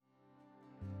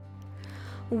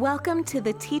Welcome to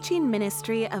the teaching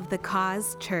ministry of the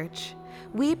Cause Church.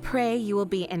 We pray you will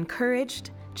be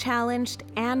encouraged, challenged,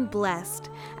 and blessed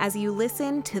as you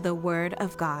listen to the Word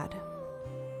of God.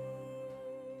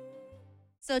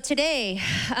 So today,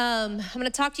 I'm going to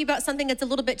talk to you about something that's a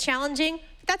little bit challenging,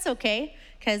 but that's okay,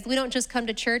 because we don't just come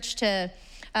to church to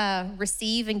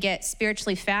receive and get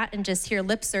spiritually fat and just hear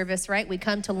lip service, right? We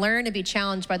come to learn and be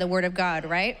challenged by the Word of God,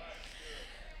 right?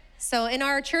 So in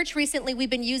our church recently,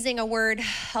 we've been using a word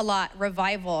a lot,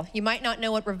 revival. You might not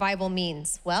know what revival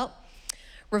means. Well,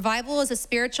 revival is a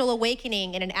spiritual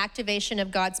awakening and an activation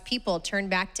of God's people turned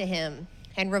back to Him.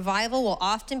 And revival will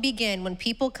often begin when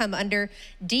people come under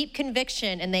deep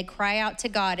conviction and they cry out to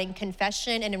God in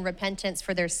confession and in repentance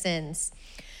for their sins.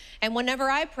 And whenever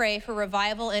I pray for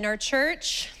revival in our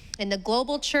church, in the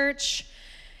global church,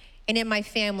 and in my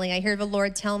family, I hear the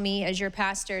Lord tell me, as your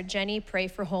pastor, Jenny, pray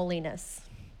for holiness.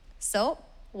 So,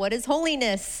 what is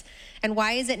holiness? And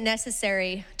why is it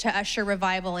necessary to usher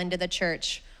revival into the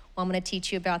church? Well, I'm going to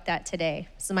teach you about that today.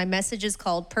 So my message is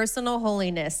called Personal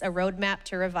Holiness, a Roadmap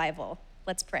to Revival.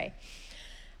 Let's pray.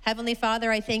 Heavenly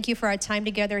Father, I thank you for our time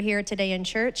together here today in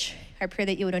church. I pray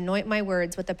that you would anoint my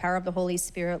words with the power of the Holy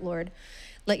Spirit, Lord.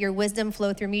 Let your wisdom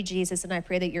flow through me, Jesus, and I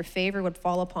pray that your favor would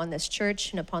fall upon this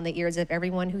church and upon the ears of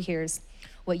everyone who hears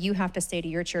what you have to say to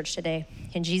your church today.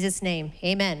 In Jesus' name,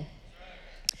 amen.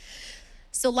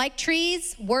 So like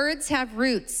trees, words have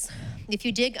roots. If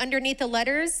you dig underneath the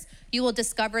letters, you will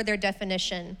discover their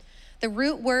definition. The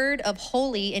root word of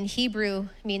holy in Hebrew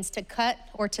means to cut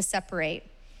or to separate.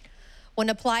 When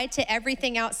applied to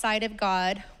everything outside of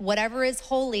God, whatever is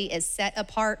holy is set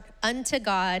apart unto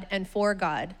God and for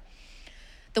God.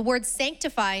 The word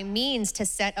sanctify means to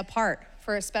set apart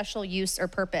for a special use or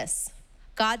purpose.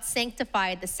 God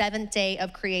sanctified the seventh day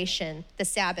of creation, the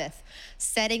Sabbath,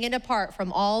 setting it apart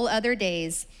from all other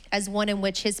days as one in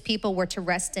which his people were to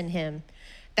rest in him.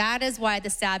 That is why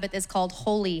the Sabbath is called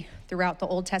holy throughout the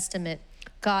Old Testament.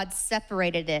 God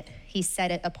separated it. He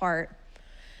set it apart.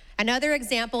 Another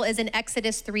example is in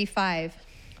Exodus 3:5.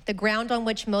 The ground on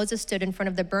which Moses stood in front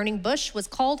of the burning bush was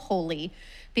called holy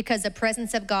because the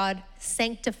presence of God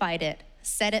sanctified it,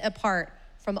 set it apart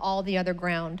from all the other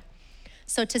ground.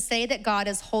 So to say that God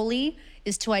is holy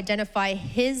is to identify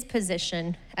his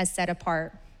position as set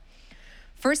apart.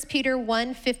 1 Peter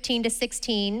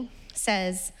 1:15-16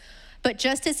 says, "But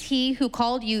just as he who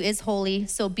called you is holy,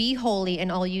 so be holy in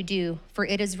all you do. For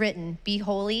it is written, be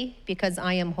holy because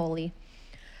I am holy."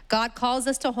 God calls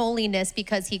us to holiness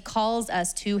because he calls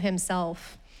us to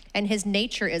himself, and his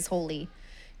nature is holy.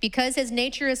 Because his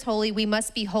nature is holy, we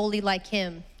must be holy like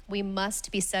him. We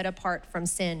must be set apart from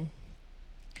sin.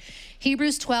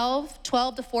 Hebrews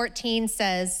 12:12-14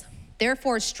 says,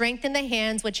 "Therefore strengthen the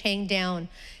hands which hang down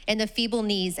and the feeble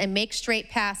knees, and make straight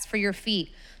paths for your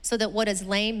feet, so that what is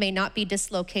lame may not be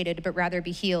dislocated, but rather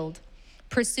be healed.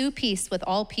 Pursue peace with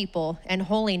all people and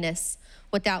holiness,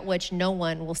 without which no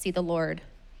one will see the Lord."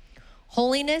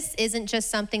 Holiness isn't just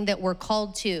something that we're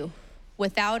called to.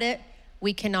 Without it,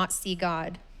 we cannot see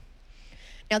God.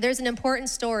 Now, there's an important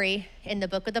story in the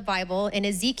book of the Bible, in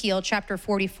Ezekiel chapter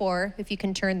 44, if you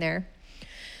can turn there.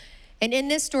 And in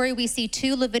this story, we see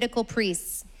two Levitical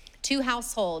priests, two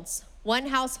households, one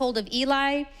household of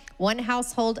Eli, one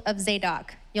household of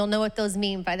Zadok. You'll know what those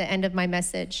mean by the end of my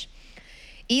message.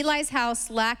 Eli's house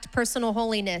lacked personal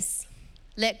holiness,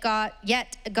 yet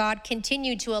God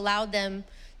continued to allow them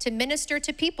to minister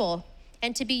to people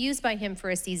and to be used by him for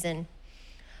a season.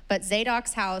 But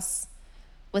Zadok's house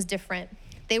was different.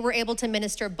 They were able to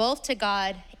minister both to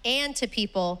God and to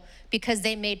people because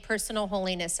they made personal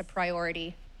holiness a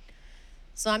priority.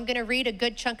 So I'm going to read a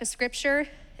good chunk of scripture,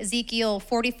 Ezekiel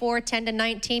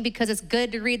 44:10-19, because it's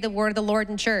good to read the word of the Lord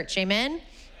in church. Amen?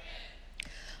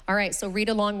 All right, so read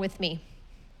along with me.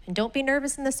 And don't be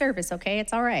nervous in the service, okay?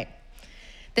 It's all right.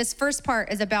 This first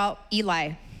part is about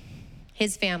Eli,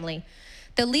 his family.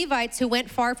 "The Levites who went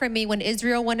far from me when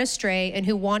Israel went astray and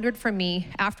who wandered from me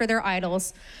after their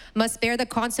idols must bear the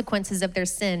consequences of their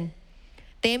sin.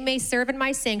 They may serve in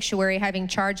my sanctuary, having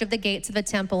charge of the gates of the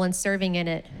temple and serving in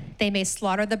it. They may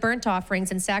slaughter the burnt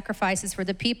offerings and sacrifices for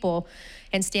the people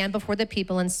and stand before the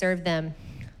people and serve them.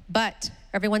 But,"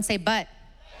 everyone say but.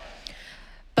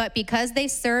 "But because they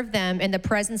served them in the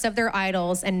presence of their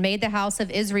idols and made the house of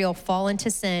Israel fall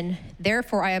into sin,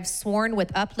 therefore I have sworn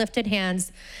with uplifted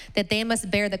hands that they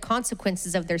must bear the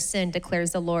consequences of their sin,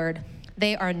 declares the Lord.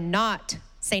 They are not,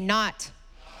 say not,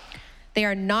 they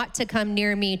are not to come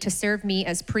near me to serve me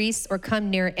as priests or come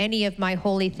near any of my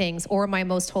holy things or my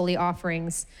most holy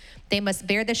offerings. They must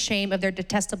bear the shame of their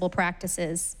detestable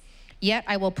practices. Yet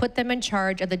I will put them in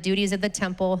charge of the duties of the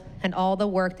temple and all the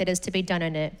work that is to be done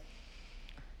in it.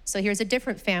 So here's a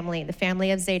different family, the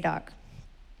family of Zadok.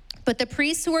 But the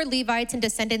priests who are Levites and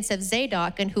descendants of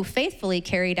Zadok and who faithfully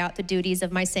carried out the duties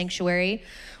of my sanctuary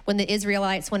when the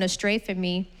Israelites went astray from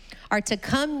me are to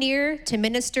come near to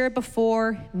minister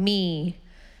before me.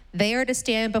 They are to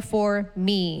stand before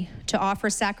me to offer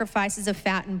sacrifices of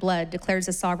fat and blood, declares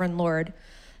the sovereign Lord.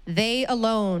 They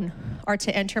alone are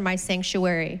to enter my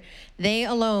sanctuary. They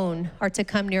alone are to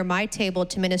come near my table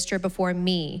to minister before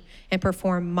me and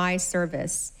perform my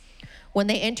service. When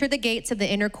they enter the gates of the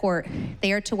inner court,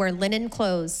 they are to wear linen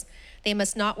clothes. They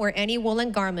must not wear any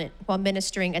woolen garment while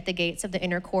ministering at the gates of the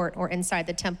inner court or inside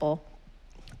the temple.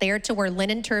 They are to wear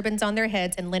linen turbans on their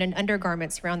heads and linen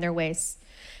undergarments around their waists.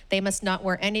 They must not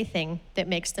wear anything that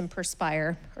makes them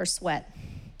perspire or sweat.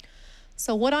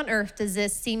 So what on earth does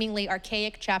this seemingly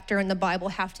archaic chapter in the Bible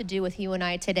have to do with you and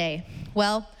I today?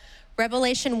 Well,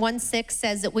 Revelation 1:6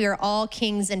 says that we are all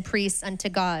kings and priests unto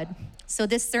God. So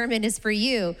this sermon is for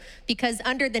you because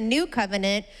under the new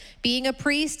covenant, being a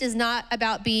priest is not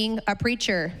about being a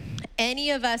preacher.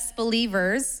 Any of us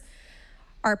believers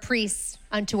are priests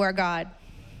unto our God.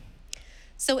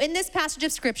 So in this passage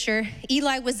of scripture,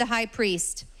 Eli was the high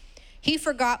priest. He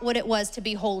forgot what it was to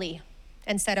be holy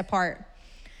and set apart.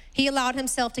 He allowed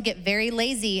himself to get very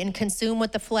lazy and consumed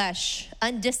with the flesh,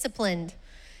 undisciplined.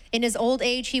 In his old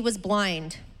age, he was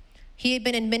blind. He had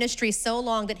been in ministry so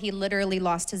long that he literally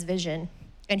lost his vision,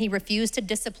 and he refused to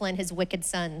discipline his wicked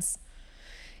sons.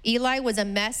 Eli was a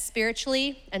mess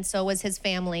spiritually, and so was his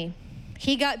family.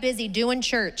 He got busy doing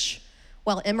church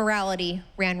while immorality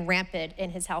ran rampant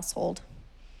in his household.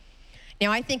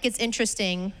 Now, I think it's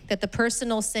interesting that the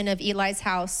personal sin of Eli's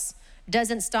house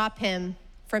doesn't stop him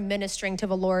from ministering to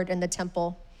the Lord in the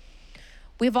temple.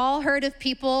 We've all heard of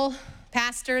people,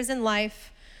 pastors in life,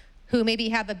 who maybe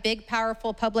have a big,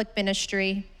 powerful public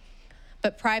ministry,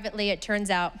 but privately it turns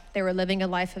out they were living a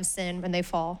life of sin when they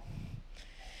fall.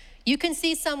 You can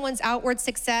see someone's outward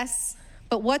success,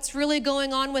 but what's really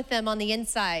going on with them on the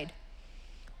inside?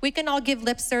 We can all give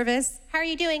lip service. How are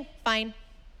you doing? Fine.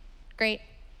 Great.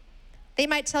 They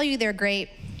might tell you they're great.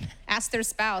 Ask their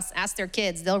spouse, ask their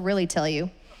kids, they'll really tell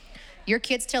you. Your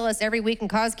kids tell us every week in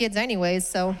Cause Kids anyways,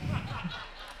 so.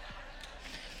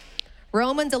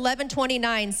 Romans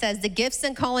 11:29 says, the gifts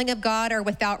and calling of God are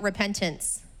without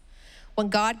repentance. When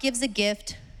God gives a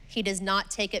gift, he does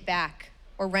not take it back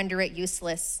or render it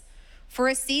useless. For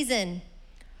a season,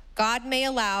 God may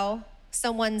allow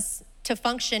someone to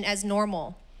function as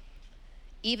normal,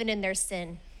 even in their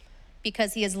sin,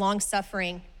 because he is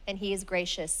long-suffering and he is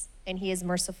gracious and he is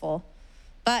merciful.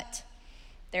 But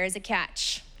there is a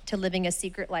catch to living a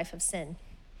secret life of sin.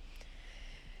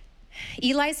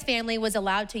 Eli's family was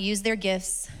allowed to use their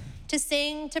gifts to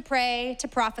sing, to pray, to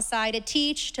prophesy, to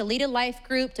teach, to lead a life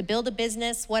group, to build a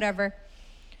business, whatever.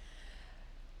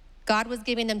 God was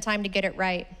giving them time to get it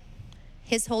right.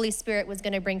 His Holy Spirit was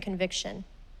going to bring conviction.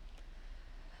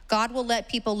 God will let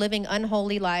people living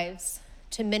unholy lives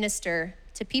to minister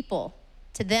to people,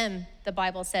 to them, the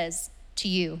Bible says, to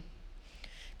you,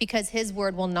 because his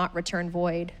word will not return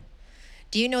void.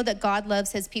 Do you know that God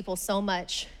loves his people so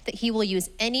much that he will use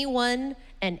anyone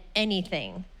and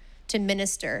anything to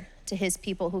minister to his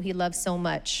people who he loves so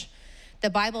much? The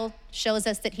Bible shows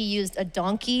us that he used a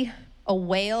donkey, a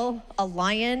whale, a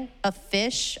lion, a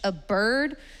fish, a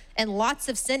bird, and lots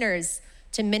of sinners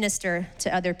to minister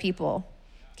to other people.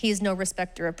 He is no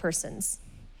respecter of persons.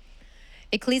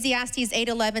 Ecclesiastes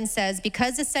 8:11 says,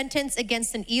 because the sentence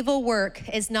against an evil work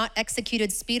is not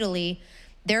executed speedily,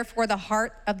 therefore the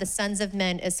heart of the sons of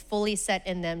men is fully set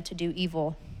in them to do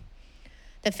evil.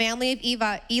 The family of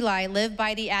Eli lived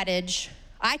by the adage,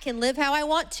 I can live how I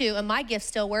want to and my gift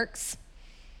still works.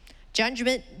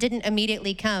 Judgment didn't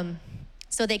immediately come.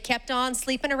 So they kept on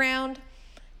sleeping around,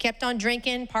 kept on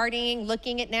drinking, partying,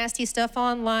 looking at nasty stuff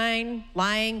online,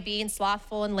 lying, being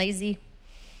slothful and lazy.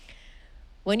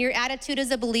 When your attitude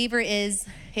as a believer is,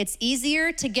 it's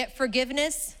easier to get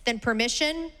forgiveness than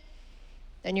permission,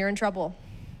 then you're in trouble.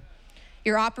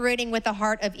 You're operating with the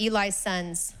heart of Eli's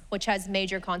sons, which has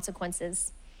major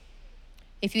consequences.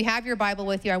 If you have your Bible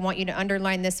with you, I want you to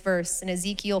underline this verse in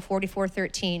Ezekiel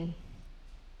 44:13.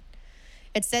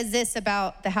 It says this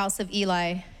about the house of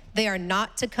Eli, they are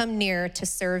not to come near to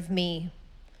serve me.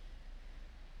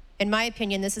 In my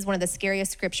opinion, this is one of the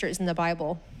scariest scriptures in the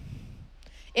Bible.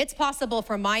 It's possible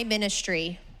for my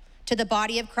ministry to the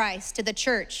body of Christ, to the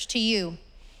church, to you,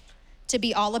 to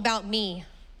be all about me,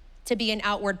 to be an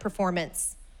outward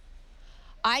performance.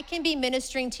 I can be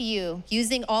ministering to you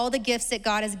using all the gifts that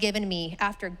God has given me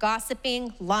after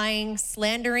gossiping, lying,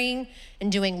 slandering,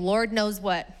 and doing Lord knows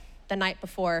what the night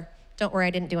before. Don't worry,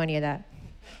 I didn't do any of that.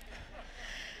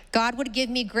 God would give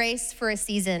me grace for a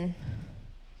season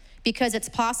because it's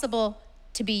possible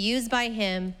to be used by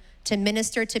him to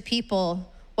minister to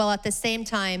people while at the same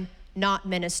time not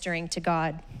ministering to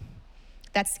God.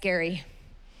 That's scary.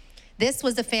 This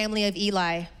was the family of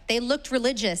Eli. They looked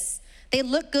religious. They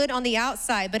looked good on the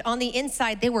outside, but on the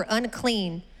inside, they were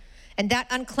unclean. And that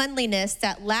uncleanliness,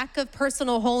 that lack of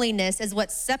personal holiness is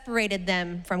what separated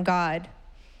them from God.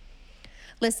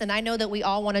 Listen, I know that we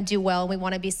all want to do well. We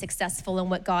want to be successful in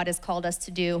what God has called us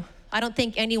to do. I don't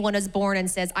think anyone is born and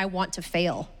says, I want to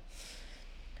fail.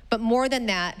 But more than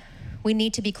that, we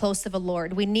need to be close to the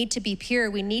Lord. We need to be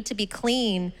pure. We need to be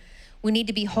clean. We need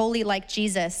to be holy like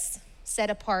Jesus,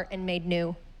 set apart and made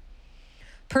new.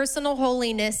 Personal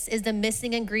holiness is the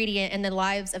missing ingredient in the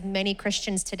lives of many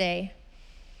Christians today.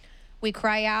 We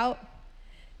cry out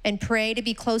and pray to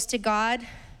be close to God.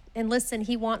 And listen,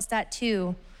 he wants that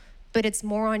too, but it's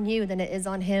more on you than it is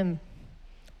on him.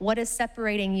 What is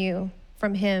separating you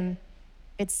from him?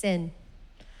 It's sin.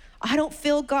 I don't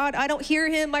feel God. I don't hear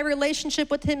him. My relationship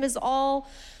with him is all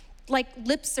like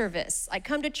lip service. I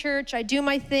come to church, I do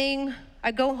my thing,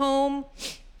 I go home,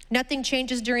 nothing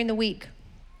changes during the week.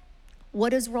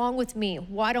 What is wrong with me?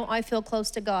 Why don't I feel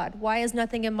close to God? Why is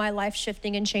nothing in my life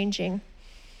shifting and changing?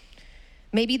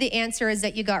 Maybe the answer is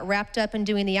that you got wrapped up in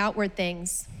doing the outward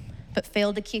things, but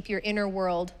failed to keep your inner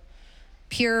world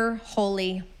pure,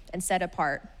 holy, and set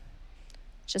apart.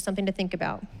 It's just something to think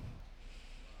about.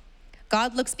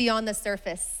 God looks beyond the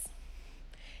surface.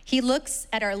 He looks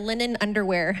at our linen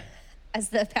underwear, as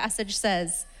the passage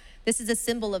says. This is a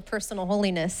symbol of personal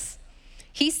holiness.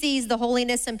 He sees the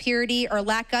holiness and purity or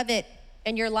lack of it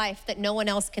in your life that no one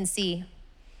else can see.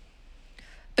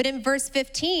 But in verse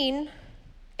 15,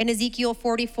 in Ezekiel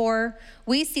 44,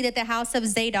 we see that the house of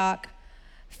Zadok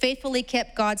faithfully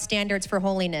kept God's standards for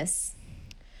holiness.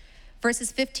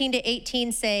 Verses 15 to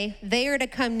 18 say, they are to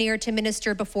come near to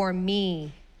minister before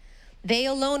me. They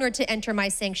alone are to enter my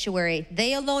sanctuary.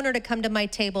 They alone are to come to my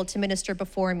table to minister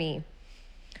before me.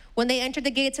 When they enter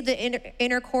the gates of the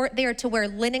inner court, they are to wear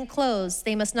linen clothes.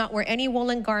 They must not wear any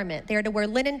woolen garment. They are to wear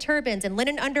linen turbans and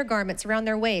linen undergarments around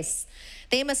their waists.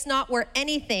 They must not wear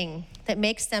anything that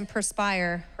makes them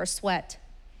perspire or sweat.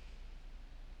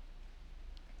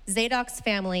 Zadok's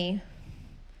family,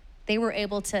 they were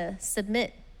able to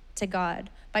submit to God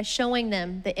by showing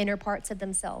them the inner parts of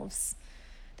themselves,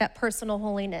 that personal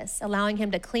holiness, allowing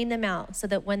him to clean them out so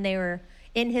that when they were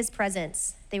in his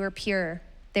presence, they were pure,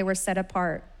 they were set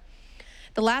apart.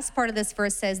 The last part of this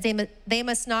verse says, they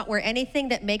must not wear anything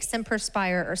that makes them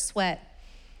perspire or sweat.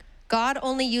 God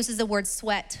only uses the word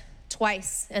sweat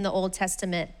twice in the Old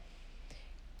Testament.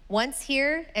 Once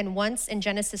here and once in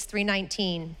Genesis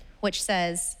 3:19, which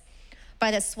says,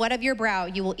 by the sweat of your brow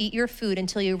you will eat your food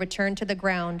until you return to the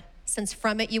ground, since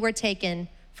from it you were taken,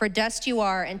 for dust you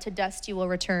are and to dust you will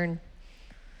return.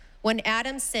 When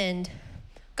Adam sinned,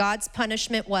 God's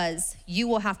punishment was, you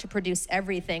will have to produce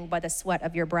everything by the sweat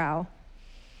of your brow.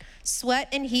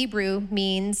 Sweat in Hebrew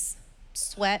means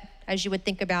sweat, as you would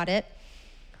think about it,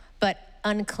 but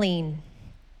unclean.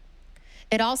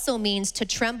 It also means to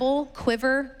tremble,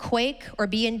 quiver, quake, or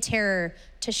be in terror,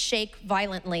 to shake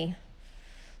violently.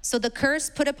 So the curse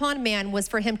put upon man was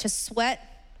for him to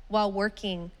sweat while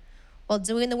working, while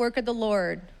doing the work of the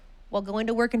Lord, while going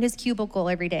to work in his cubicle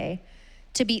every day,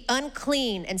 to be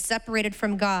unclean and separated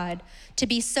from God, to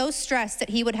be so stressed that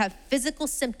he would have physical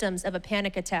symptoms of a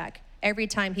panic attack every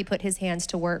time he put his hands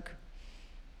to work.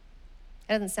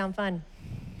 That doesn't sound fun.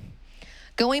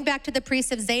 Going back to the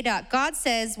priests of Zadok, God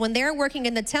says when they're working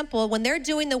in the temple, when they're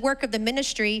doing the work of the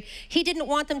ministry, he didn't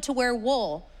want them to wear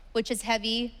wool, which is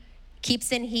heavy,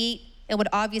 keeps in heat, and would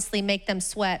obviously make them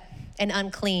sweat and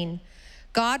unclean.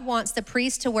 God wants the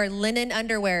priests to wear linen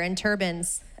underwear and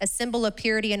turbans, a symbol of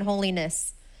purity and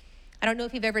holiness. I don't know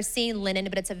if you've ever seen linen,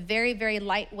 but it's a very, very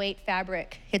lightweight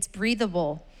fabric. It's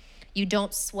breathable. You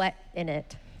don't sweat in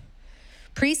it.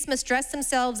 Priests must dress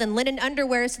themselves in linen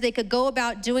underwear so they could go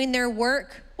about doing their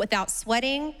work without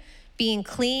sweating, being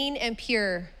clean and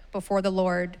pure before the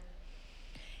Lord.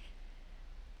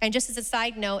 And just as a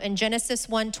side note, in Genesis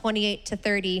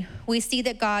 1:28-30, we see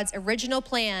that God's original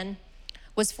plan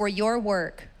was for your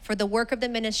work, for the work of the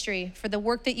ministry, for the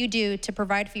work that you do to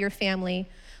provide for your family,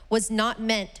 was not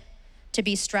meant to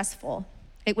be stressful.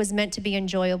 It was meant to be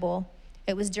enjoyable.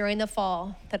 It was during the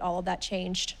fall that all of that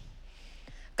changed.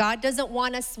 God doesn't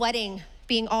want us sweating,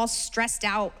 being all stressed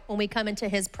out when we come into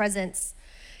his presence.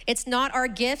 It's not our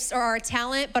gifts or our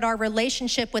talent, but our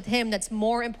relationship with him that's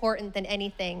more important than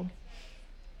anything.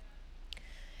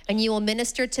 And you will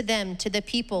minister to them, to the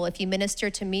people, if you minister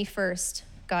to me first,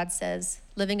 God says,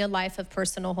 living a life of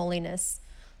personal holiness.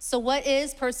 So what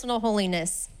is personal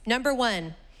holiness? Number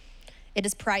one, it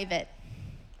is private.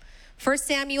 1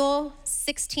 Samuel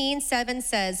 16:7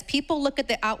 says, people look at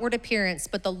the outward appearance,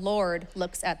 but the Lord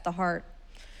looks at the heart.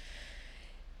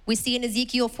 We see in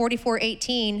Ezekiel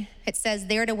 44:18, it says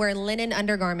they're to wear linen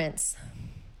undergarments.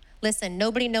 Listen,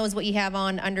 nobody knows what you have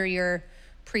on under your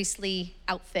priestly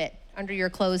outfit, under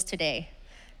your clothes today.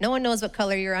 No one knows what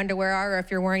color your underwear are or if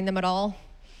you're wearing them at all.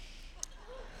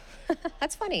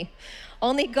 That's funny.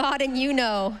 Only God and you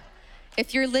know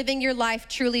if you're living your life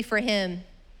truly for him,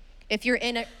 if your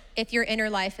inner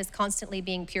life is constantly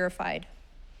being purified.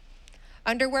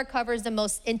 Underwear covers the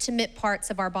most intimate parts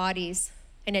of our bodies,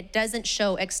 and it doesn't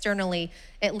show externally,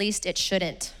 at least it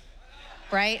shouldn't,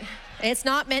 right? It's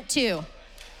not meant to.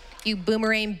 You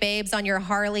boomerang babes on your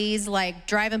Harleys, like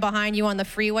driving behind you on the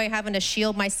freeway, having to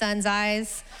shield my son's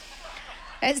eyes.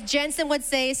 As Jensen would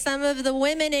say, some of the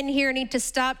women in here need to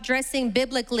stop dressing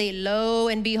biblically, lo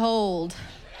and behold,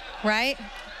 right?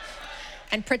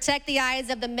 And protect the eyes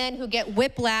of the men who get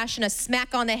whiplash and a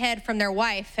smack on the head from their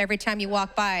wife every time you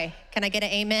walk by. Can I get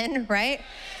an amen, right?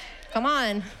 Come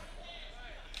on.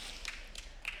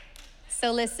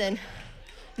 So listen,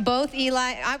 both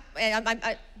Eli,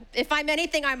 if I'm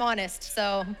anything, I'm honest,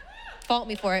 so fault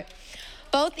me for it.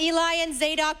 Both Eli and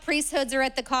Zadok priesthoods are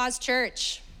at the Cause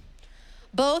Church.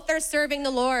 Both are serving the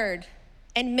Lord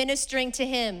and ministering to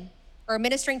him, or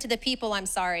ministering to the people,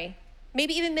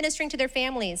 maybe even ministering to their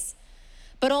families.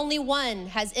 But only one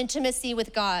has intimacy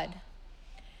with God.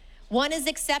 One is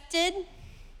accepted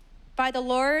by the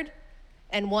Lord,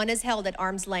 and one is held at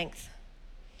arm's length.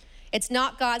 It's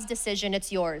not God's decision,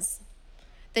 it's yours.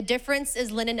 The difference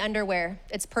is linen underwear.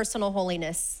 It's personal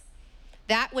holiness.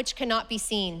 That which cannot be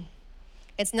seen.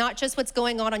 It's not just what's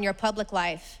going on in your public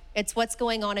life. It's what's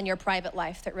going on in your private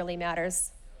life that really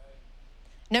matters.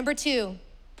 Number two,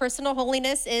 personal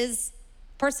holiness is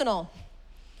personal.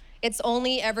 It's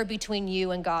only ever between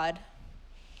you and God.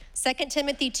 2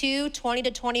 Timothy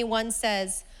 2:20-21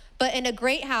 says, but in a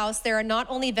great house there are not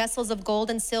only vessels of gold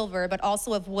and silver, but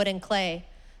also of wood and clay,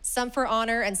 some for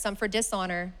honor and some for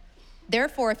dishonor.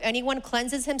 Therefore, if anyone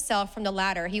cleanses himself from the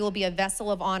latter, he will be a vessel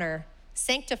of honor,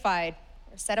 sanctified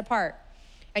or set apart,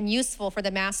 and useful for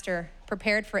the master,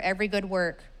 prepared for every good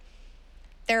work.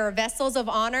 There are vessels of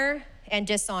honor and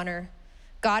dishonor.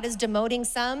 God is demoting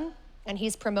some, and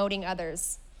he's promoting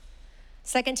others.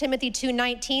 2 Timothy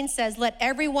 2:19 says, let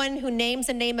everyone who names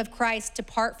the name of Christ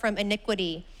depart from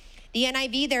iniquity. The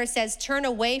NIV there says, turn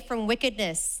away from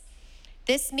wickedness.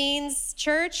 This means,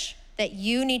 church, that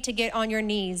you need to get on your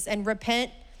knees and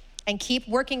repent and keep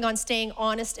working on staying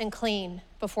honest and clean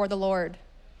before the Lord.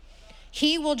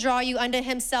 He will draw you unto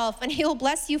himself, and he will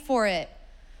bless you for it.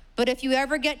 But if you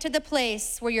ever get to the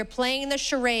place where you're playing the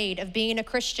charade of being a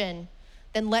Christian,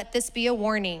 then let this be a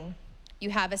warning.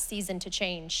 You have a season to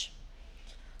change.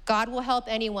 God will help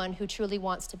anyone who truly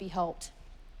wants to be helped.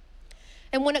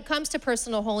 And when it comes to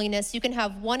personal holiness, you can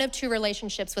have one of two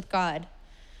relationships with God.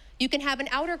 You can have an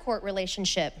outer court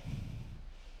relationship,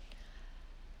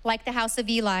 like the house of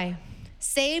Eli,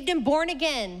 saved and born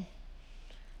again,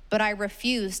 but I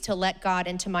refuse to let God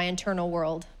into my internal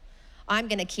world. I'm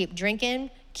gonna keep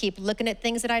drinking, keep looking at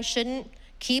things that I shouldn't,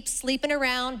 keep sleeping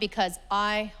around because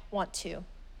I want to.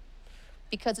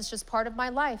 Because it's just part of my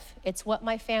life. It's what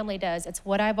my family does. It's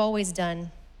what I've always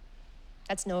done.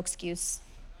 That's no excuse.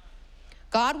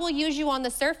 God will use you on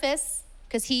the surface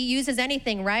because he uses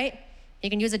anything, right? He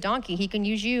can use a donkey. He can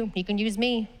use you. He can use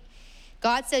me.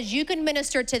 God says you can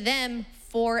minister to them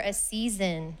for a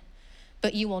season,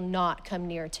 but you will not come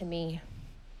near to me.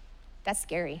 That's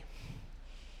scary.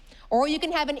 Or you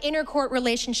can have an inner court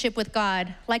relationship with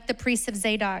God, like the priests of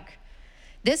Zadok.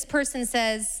 This person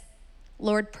says,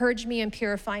 Lord, purge me and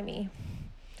purify me.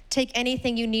 Take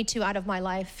anything you need to out of my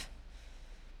life.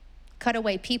 Cut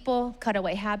away people, cut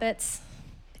away habits,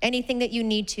 anything that you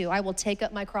need to. I will take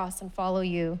up my cross and follow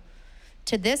you.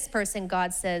 To this person,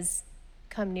 God says,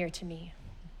 come near to me.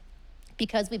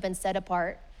 Because we've been set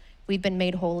apart, we've been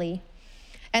made holy.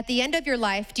 At the end of your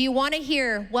life, do you want to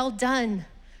hear, well done,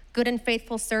 good and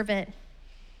faithful servant?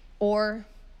 Or,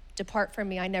 depart from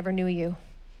me, I never knew you.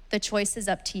 The choice is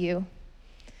up to you.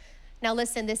 Now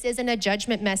listen, this isn't a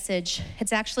judgment message.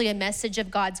 It's actually a message of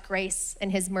God's grace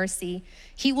and his mercy.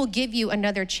 He will give you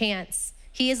another chance.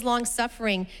 He is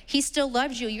long-suffering. He still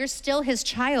loves you. You're still his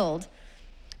child.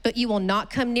 But you will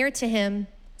not come near to him.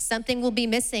 Something will be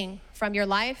missing from your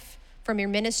life, from your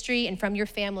ministry, and from your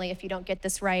family if you don't get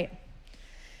this right.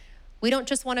 We don't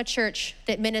just want a church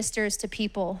that ministers to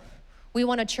people. We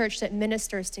want a church that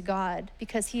ministers to God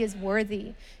because he is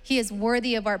worthy. He is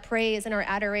worthy of our praise and our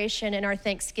adoration and our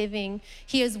thanksgiving.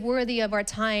 He is worthy of our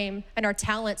time and our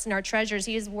talents and our treasures.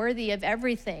 He is worthy of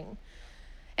everything.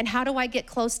 And how do I get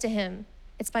close to him?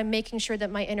 It's by making sure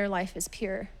that my inner life is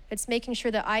pure. It's making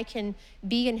sure that I can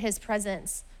be in his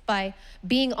presence by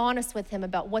being honest with him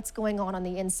about what's going on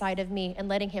the inside of me and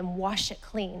letting him wash it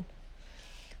clean.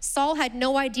 Saul had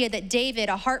no idea that David,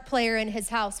 a harp player in his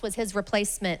house, was his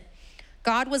replacement.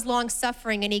 God was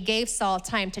long-suffering, and he gave Saul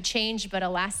time to change, but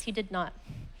alas, he did not.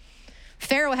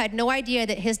 Pharaoh had no idea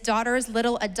that his daughter's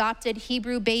little adopted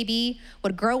Hebrew baby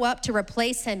would grow up to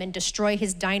replace him and destroy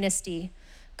his dynasty.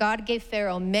 God gave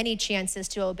Pharaoh many chances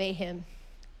to obey him,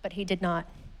 but he did not.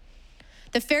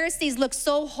 The Pharisees looked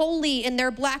so holy in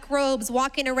their black robes,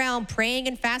 walking around, praying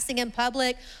and fasting in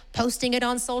public, posting it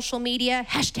on social media,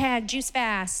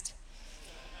 #JuiceFast.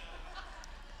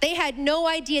 They had no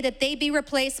idea that they'd be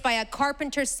replaced by a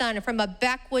carpenter's son from a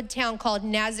backwood town called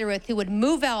Nazareth who would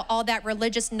move out all that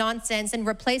religious nonsense and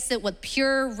replace it with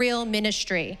pure, real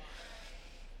ministry.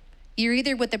 You're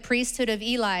either with the priesthood of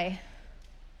Eli,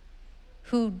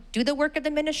 who do the work of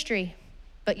the ministry,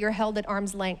 but you're held at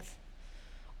arm's length,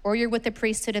 or you're with the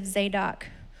priesthood of Zadok,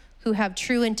 who have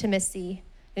true intimacy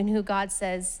and who God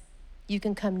says, you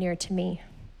can come near to me.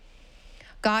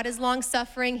 God is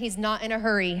long-suffering. He's not in a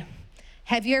hurry.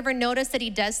 Have you ever noticed that he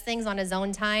does things on his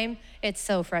own time? It's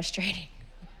so frustrating.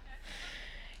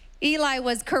 Eli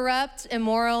was corrupt,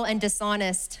 immoral, and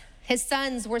dishonest. His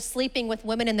sons were sleeping with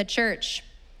women in the church.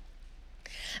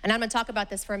 And I'm gonna talk about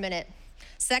this for a minute.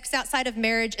 Sex outside of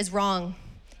marriage is wrong.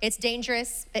 It's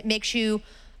dangerous. It makes you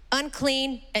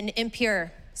unclean and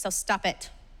impure, so stop it.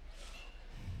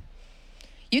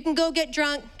 You can go get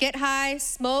drunk, get high,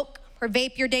 smoke, or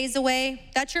vape your days away.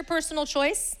 That's your personal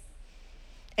choice.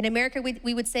 In America,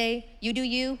 we would say, you do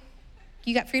you.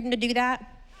 You got freedom to do that.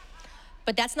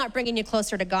 But that's not bringing you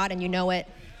closer to God, and you know it.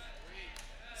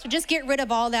 So just get rid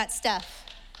of all that stuff.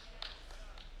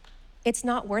 It's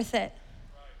not worth it.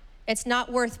 It's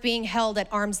not worth being held at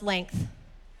arm's length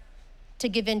to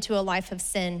give into a life of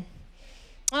sin.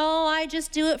 Oh, I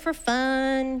just do it for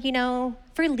fun,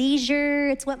 for leisure.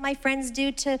 It's what my friends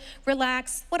do to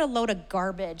relax. What a load of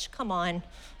garbage. Come on.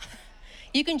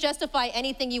 You can justify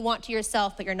anything you want to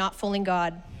yourself, but you're not fooling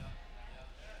God.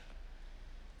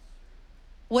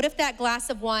 What if that glass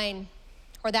of wine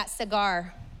or that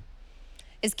cigar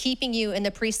is keeping you in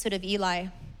the priesthood of Eli?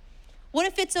 What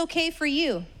if it's okay for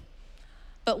you?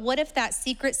 But what if that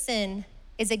secret sin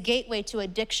is a gateway to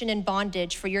addiction and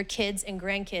bondage for your kids and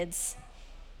grandkids?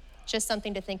 Just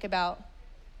something to think about.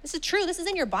 This is true. This is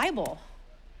in your Bible,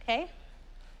 okay?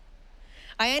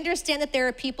 I understand that there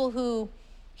are people who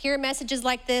hear messages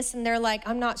like this and they're like,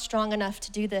 I'm not strong enough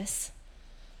to do this.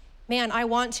 Man, I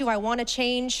want to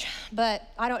change,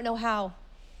 but I don't know how.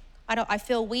 I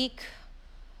feel weak.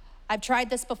 I've tried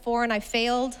this before and I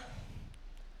failed.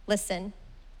 Listen,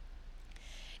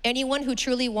 anyone who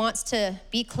truly wants to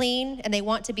be clean and they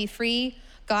want to be free,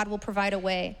 God will provide a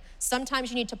way. Sometimes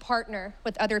you need to partner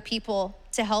with other people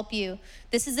to help you.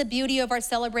 This is the beauty of our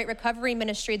Celebrate Recovery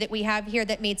ministry that we have here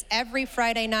that meets every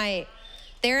Friday night.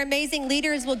 Their amazing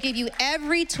leaders will give you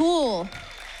every tool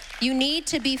you need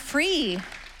to be free,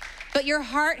 but your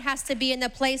heart has to be in the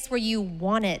place where you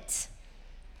want it.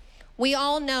 We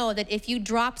all know that if you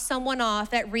drop someone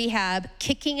off at rehab,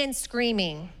 kicking and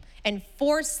screaming, and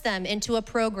force them into a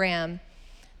program,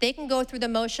 they can go through the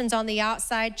motions on the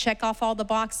outside, check off all the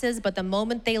boxes, but the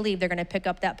moment they leave, they're gonna pick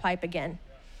up that pipe again.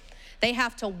 They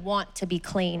have to want to be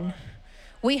clean.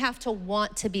 We have to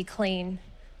want to be clean.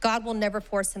 God will never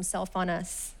force himself on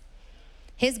us.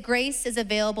 His grace is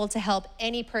available to help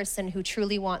any person who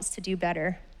truly wants to do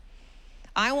better.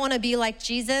 I wanna be like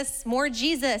Jesus, more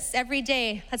Jesus every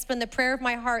day. That's been the prayer of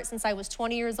my heart since I was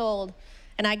 20 years old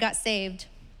and I got saved.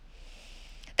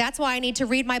 That's why I need to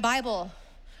read my Bible.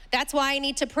 That's why I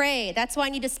need to pray. That's why I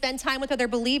need to spend time with other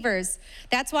believers.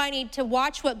 That's why I need to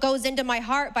watch what goes into my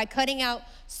heart by cutting out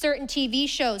certain TV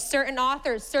shows, certain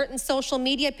authors, certain social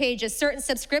media pages, certain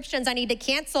subscriptions I need to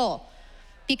cancel.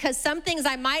 Because some things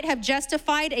I might have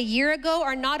justified a year ago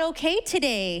are not okay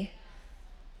today.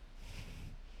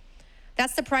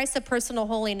 That's the price of personal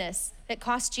holiness. It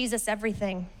costs Jesus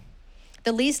everything.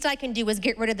 The least I can do is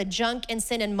get rid of the junk and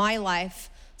sin in my life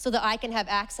so that I can have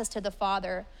access to the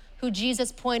Father, who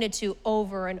Jesus pointed to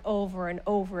over and over and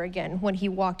over again when he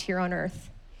walked here on earth.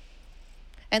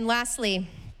 And lastly,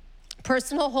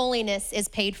 personal holiness is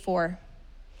paid for.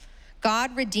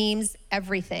 God redeems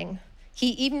everything. He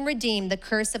even redeemed the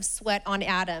curse of sweat on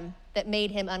Adam that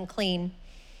made him unclean.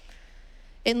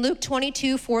 In Luke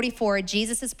 22:44,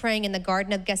 Jesus is praying in the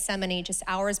Garden of Gethsemane just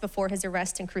hours before his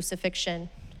arrest and crucifixion.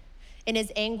 In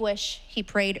his anguish, he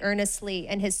prayed earnestly,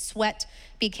 and his sweat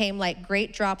became like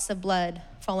great drops of blood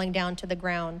falling down to the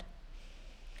ground.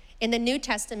 In the New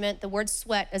Testament, the word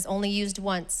sweat is only used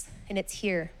once, and it's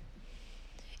here.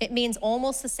 It means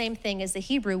almost the same thing as the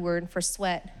Hebrew word for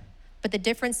sweat, but the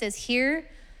difference is here,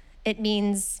 it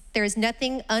means there is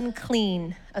nothing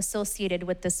unclean associated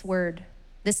with this word.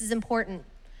 This is important.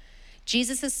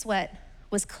 Jesus' sweat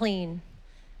was clean,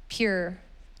 pure,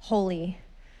 holy.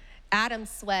 Adam's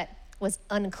sweat was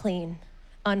unclean,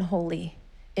 unholy,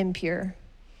 impure.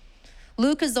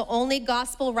 Luke is the only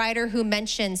gospel writer who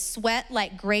mentions sweat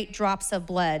like great drops of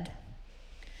blood.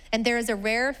 And there is a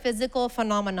rare physical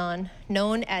phenomenon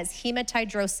known as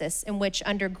hematidrosis, in which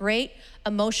under great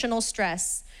emotional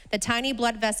stress, the tiny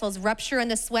blood vessels rupture in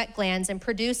the sweat glands and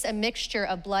produce a mixture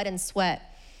of blood and sweat.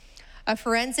 A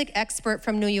forensic expert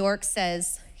from New York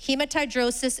says,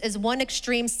 hematidrosis is one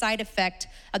extreme side effect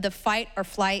of the fight or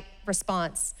flight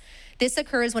response. This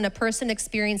occurs when a person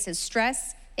experiences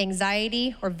stress,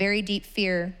 anxiety, or very deep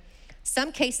fear.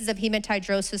 Some cases of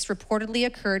hematidrosis reportedly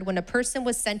occurred when a person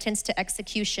was sentenced to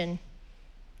execution,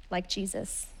 like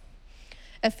Jesus.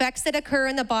 Effects that occur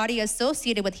in the body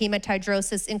associated with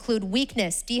hematidrosis include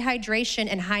weakness, dehydration,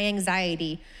 and high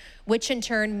anxiety, which in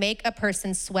turn make a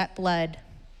person sweat blood.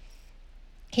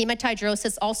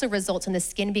 Hematidrosis also results in the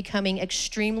skin becoming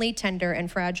extremely tender and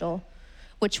fragile,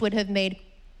 which would have made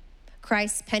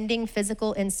Christ's pending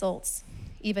physical insults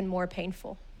even more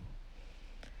painful.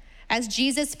 As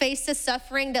Jesus faced the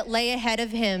suffering that lay ahead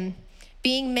of him,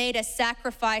 being made a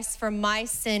sacrifice for my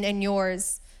sin and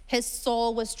yours, his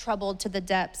soul was troubled to the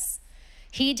depths.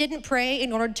 He didn't pray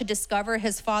in order to discover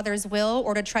his Father's will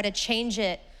or to try to change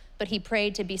it, but he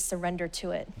prayed to be surrendered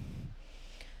to it.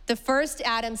 The first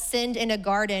Adam sinned in a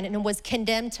garden and was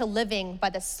condemned to living by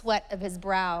the sweat of his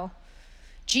brow.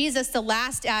 Jesus, the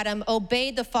last Adam,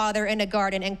 obeyed the Father in a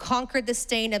garden and conquered the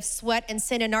stain of sweat and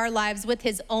sin in our lives with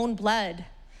his own blood.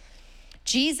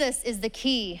 Jesus is the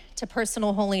key to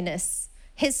personal holiness.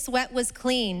 His sweat was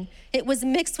clean. It was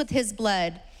mixed with his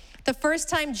blood. The first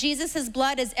time Jesus'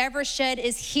 blood is ever shed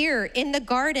is here in the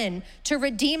garden to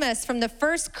redeem us from the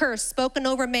first curse spoken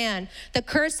over man, the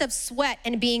curse of sweat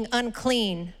and being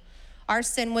unclean. Our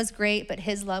sin was great, but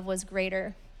his love was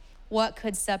greater. What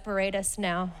could separate us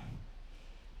now?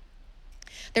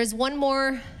 There's one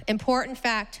more important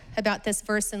fact about this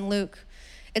verse in Luke.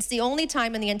 It's the only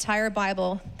time in the entire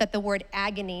Bible that the word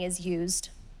agony is used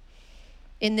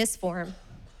in this form.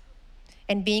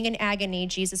 And being in agony,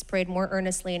 Jesus prayed more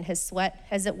earnestly in his sweat,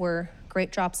 as it were,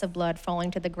 great drops of blood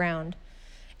falling to the ground.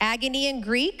 Agony in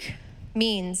Greek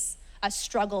means a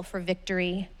struggle for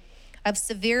victory, of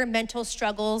severe mental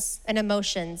struggles and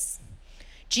emotions.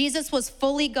 Jesus was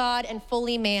fully God and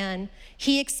fully man.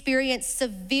 He experienced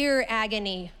severe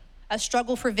agony, a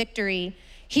struggle for victory.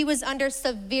 He was under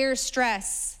severe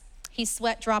stress. He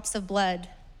sweat drops of blood.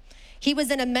 He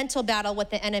was in a mental battle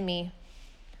with the enemy.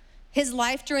 His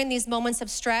life during these moments of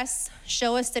stress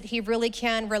show us that he really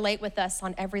can relate with us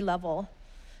on every level.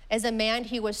 As a man,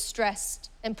 he was stressed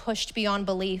and pushed beyond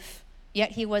belief,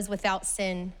 yet he was without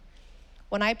sin.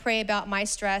 When I pray about my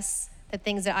stress, the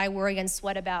things that I worry and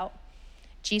sweat about,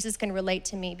 Jesus can relate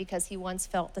to me because he once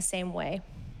felt the same way.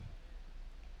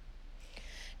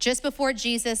 Just before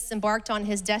Jesus embarked on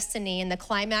his destiny and the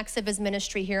climax of his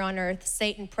ministry here on earth,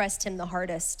 Satan pressed him the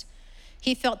hardest.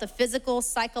 He felt the physical,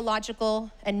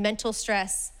 psychological, and mental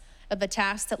stress of the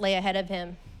task that lay ahead of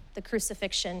him, the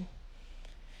crucifixion.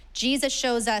 Jesus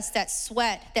shows us that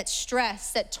sweat, that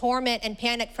stress, that torment and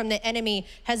panic from the enemy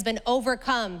has been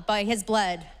overcome by his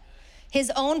blood.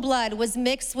 His own blood was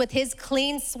mixed with his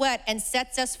clean sweat and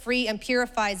sets us free and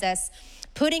purifies us,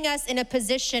 putting us in a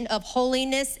position of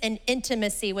holiness and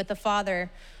intimacy with the Father.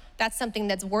 That's something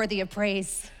that's worthy of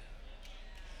praise.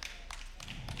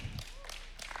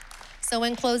 So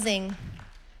in closing,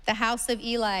 the house of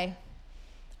Eli,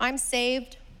 I'm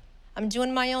saved, I'm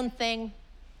doing my own thing.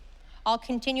 I'll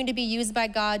continue to be used by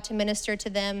God to minister to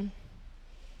them,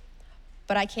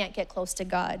 but I can't get close to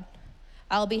God.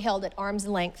 I'll be held at arm's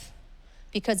length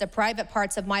because the private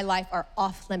parts of my life are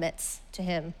off limits to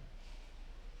him.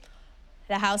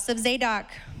 The house of Zadok,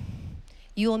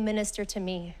 you will minister to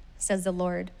me, says the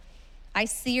Lord. I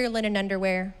see your linen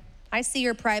underwear. I see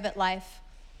your private life,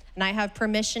 and I have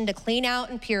permission to clean out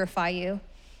and purify you,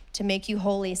 to make you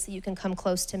holy so you can come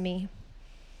close to me.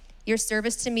 Your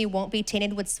service to me won't be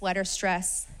tainted with sweat or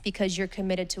stress because you're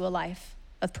committed to a life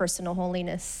of personal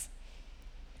holiness.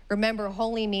 Remember,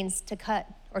 holy means to cut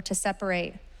or to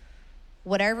separate.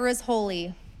 Whatever is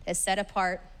holy is set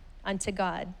apart unto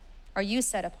God, Are you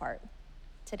set apart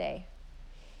today?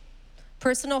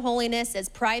 Personal holiness is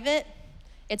private,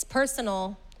 it's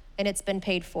personal, and it's been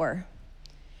paid for.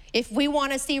 If we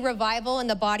want to see revival in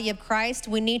the body of Christ,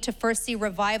 we need to first see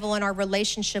revival in our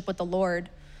relationship with the Lord.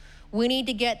 We need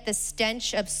to get the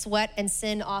stench of sweat and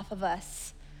sin off of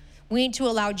us. We need to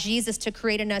allow Jesus to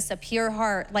create in us a pure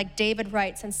heart, like David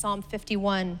writes in Psalm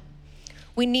 51.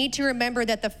 We need to remember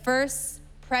that the first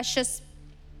precious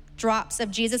drops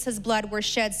of Jesus' blood were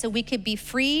shed so we could be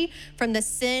free from the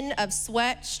sin of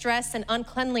sweat, stress, and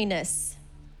uncleanliness.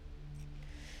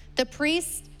 The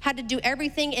priests had to do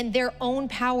everything in their own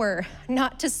power,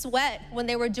 not to sweat when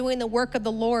they were doing the work of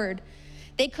the Lord.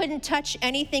 They couldn't touch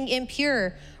anything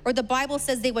impure, or the Bible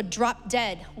says they would drop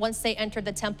dead once they entered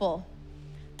the temple.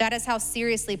 That is how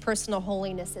seriously personal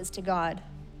holiness is to God.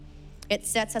 It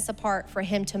sets us apart for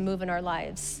him to move in our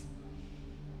lives.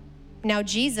 Now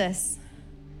Jesus,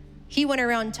 he went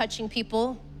around touching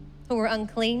people who were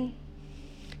unclean,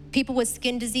 people with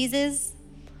skin diseases,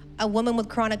 a woman with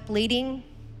chronic bleeding,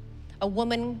 a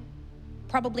woman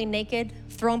probably naked,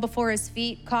 thrown before his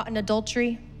feet, caught in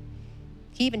adultery.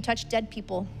 He even touched dead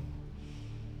people.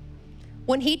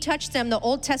 When he touched them, the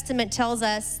Old Testament tells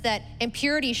us that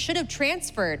impurity should have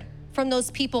transferred from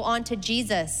those people onto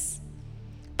Jesus.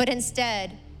 But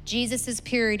instead, Jesus'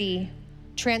 purity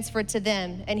transferred to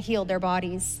them and healed their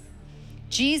bodies.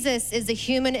 Jesus is the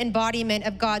human embodiment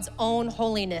of God's own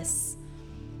holiness.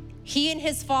 He and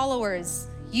his followers,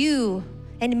 you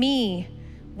and me,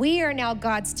 we are now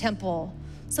God's temple,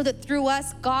 so that through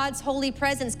us, God's holy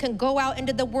presence can go out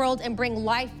into the world and bring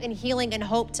life and healing and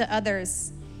hope to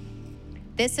others.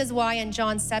 This is why in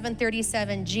John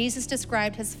 7:37, Jesus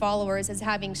described his followers as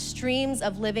having streams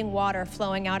of living water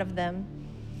flowing out of them.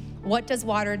 What does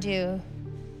water do?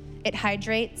 It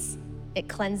hydrates, it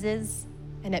cleanses,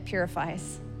 and it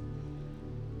purifies.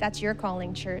 That's your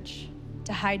calling, church,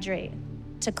 to hydrate,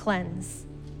 to cleanse,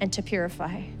 and to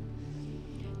purify.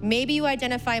 Maybe you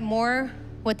identify more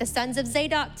with the sons of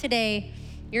Zadok today.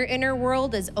 Your inner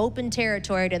world is open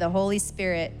territory to the Holy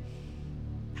Spirit.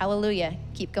 Hallelujah.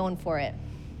 Keep going for it.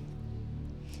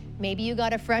 Maybe you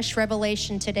got a fresh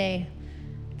revelation today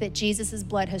that Jesus'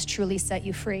 blood has truly set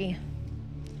you free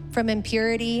from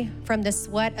impurity, from the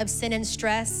sweat of sin and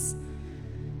stress,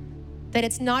 that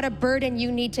it's not a burden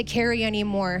you need to carry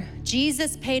anymore.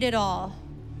 Jesus paid it all.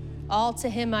 All to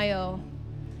him I owe.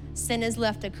 Sin has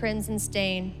left a crimson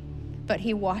stain, but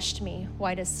he washed me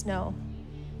white as snow.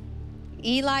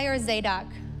 Eli or Zadok,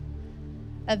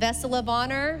 a vessel of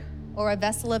honor or a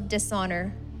vessel of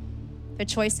dishonor? The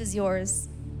choice is yours.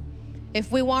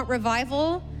 If we want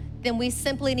revival, then we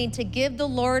simply need to give the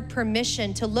Lord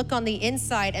permission to look on the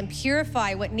inside and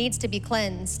purify what needs to be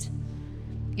cleansed.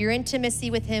 Your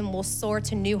intimacy with him will soar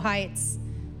to new heights,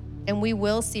 and we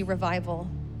will see revival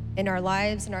in our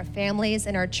lives, in our families,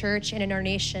 in our church, and in our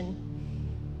nation.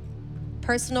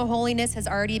 Personal holiness has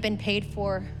already been paid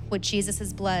for with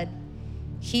Jesus' blood.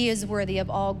 He is worthy of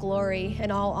all glory and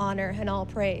all honor and all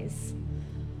praise.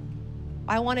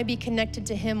 I want to be connected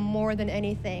to him more than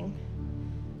anything.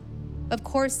 Of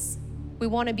course, we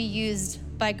want to be used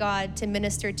by God to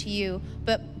minister to you,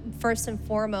 but first and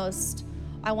foremost,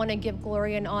 I want to give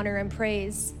glory and honor and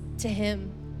praise to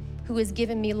him who has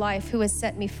given me life, who has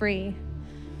set me free.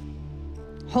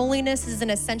 Holiness is an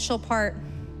essential part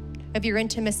of your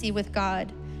intimacy with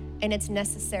God, and it's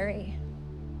necessary.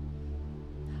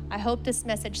 I hope this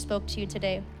message spoke to you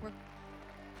today.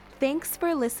 Thanks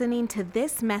for listening to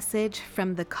this message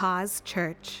from The Cause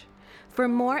Church. For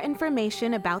more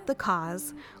information about The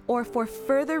Cause, or for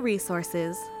further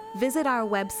resources, visit our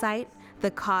website,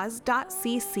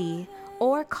 thecause.cc,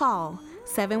 or call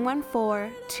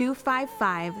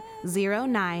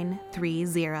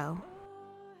 714-255-0930.